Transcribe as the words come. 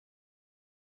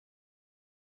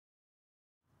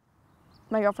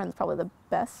my girlfriend's probably the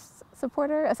best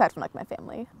supporter, aside from like my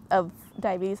family, of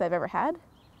diabetes I've ever had,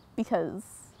 because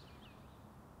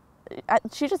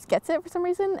she just gets it for some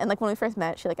reason. And like when we first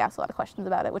met, she like asked a lot of questions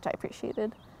about it, which I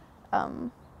appreciated.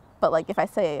 But like if I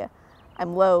say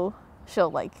I'm low,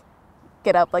 she'll like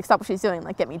get up, like stop what she's doing,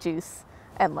 like get me juice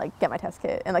and like get my test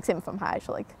kit. And like same if I'm high,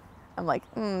 she'll like, I'm like,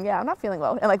 yeah, I'm not feeling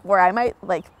well. And like where I might,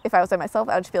 like if I was by myself,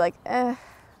 I would just be like,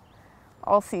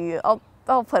 I'll see, I'll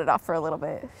put it off for a little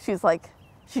bit. She's like,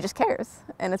 she just cares,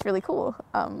 and it's really cool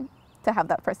to have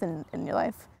that person in your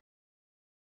life.